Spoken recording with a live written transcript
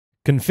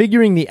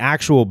Configuring the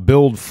actual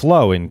build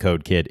flow in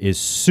CodeKit is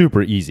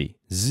super easy.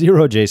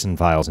 0 JSON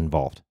files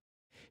involved.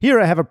 Here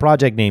I have a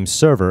project named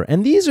server,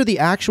 and these are the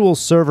actual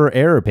server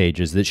error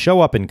pages that show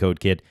up in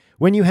CodeKit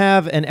when you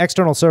have an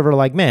external server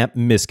like MAMP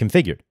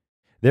misconfigured.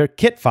 They're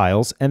Kit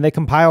files, and they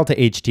compile to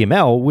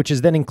HTML, which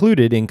is then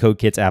included in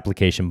CodeKit's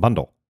application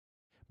bundle.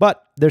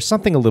 But there's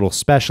something a little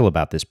special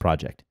about this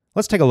project.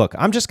 Let's take a look.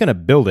 I'm just going to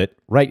build it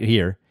right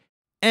here,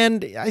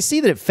 and I see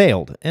that it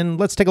failed. And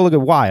let's take a look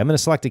at why. I'm going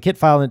to select a Kit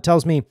file, and it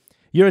tells me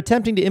you're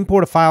attempting to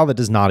import a file that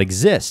does not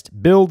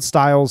exist, build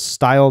styles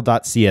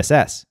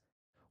style.css.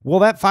 Well,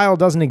 that file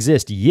doesn't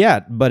exist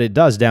yet, but it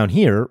does down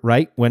here,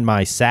 right, when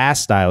my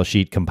Sass style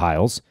sheet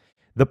compiles.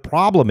 The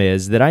problem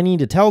is that I need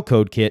to tell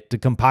CodeKit to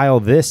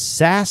compile this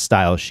Sass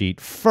style sheet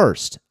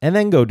first, and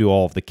then go do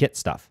all of the Kit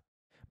stuff.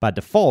 By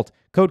default,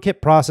 CodeKit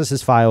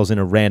processes files in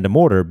a random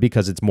order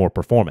because it's more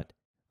performant.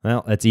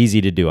 Well, that's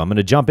easy to do. I'm going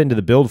to jump into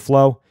the build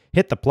flow,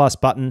 hit the plus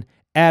button,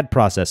 add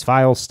process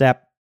files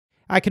step.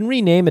 I can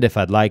rename it if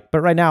I'd like,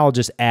 but right now I'll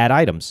just add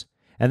items.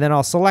 And then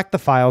I'll select the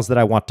files that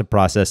I want to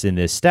process in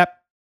this step.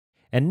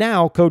 And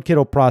now CodeKit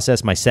will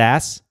process my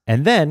Sass,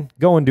 and then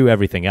go and do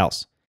everything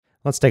else.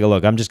 Let's take a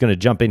look. I'm just going to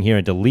jump in here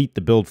and delete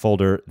the build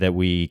folder that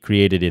we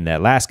created in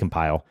that last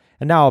compile.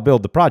 And now I'll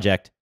build the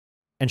project.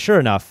 And sure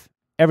enough,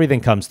 everything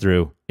comes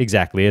through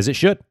exactly as it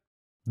should.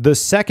 The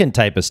second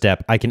type of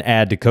step I can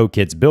add to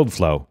CodeKit's build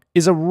flow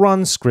is a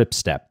run script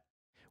step.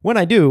 When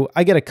I do,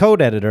 I get a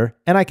code editor,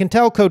 and I can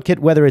tell CodeKit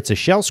whether it's a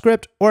shell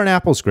script or an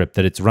Apple script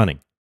that it's running.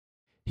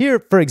 Here,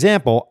 for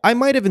example, I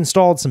might have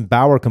installed some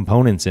Bower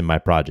components in my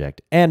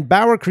project, and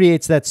Bower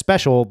creates that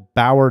special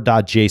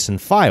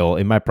bower.json file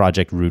in my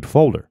project root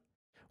folder.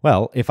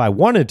 Well, if I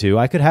wanted to,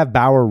 I could have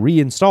Bower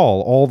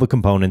reinstall all the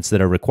components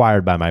that are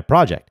required by my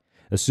project.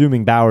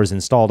 Assuming Bower is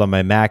installed on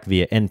my Mac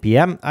via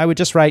npm, I would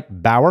just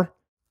write Bower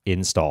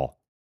install.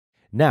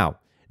 Now,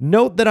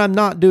 note that I'm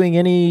not doing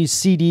any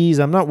CDs.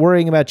 I'm not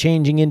worrying about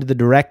changing into the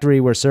directory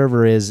where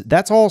server is.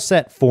 That's all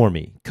set for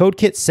me.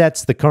 CodeKit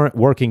sets the current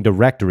working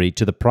directory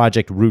to the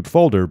project root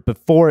folder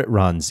before it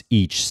runs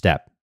each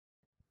step.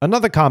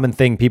 Another common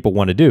thing people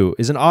want to do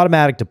is an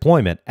automatic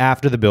deployment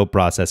after the build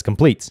process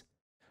completes.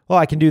 Well,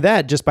 I can do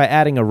that just by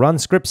adding a run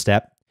script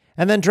step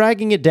and then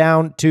dragging it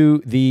down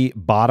to the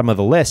bottom of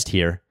the list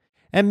here.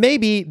 And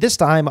maybe this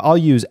time I'll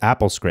use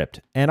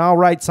AppleScript, and I'll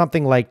write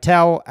something like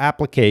tell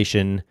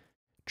application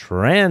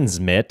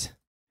transmit,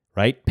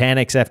 right,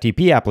 Panic's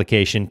FTP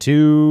application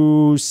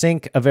to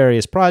sync a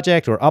various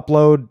project or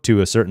upload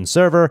to a certain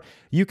server.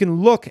 You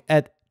can look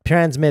at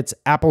Transmit's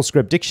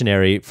AppleScript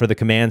dictionary for the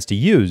commands to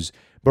use,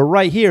 but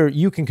right here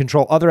you can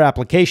control other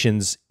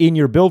applications in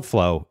your build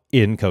flow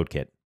in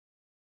CodeKit.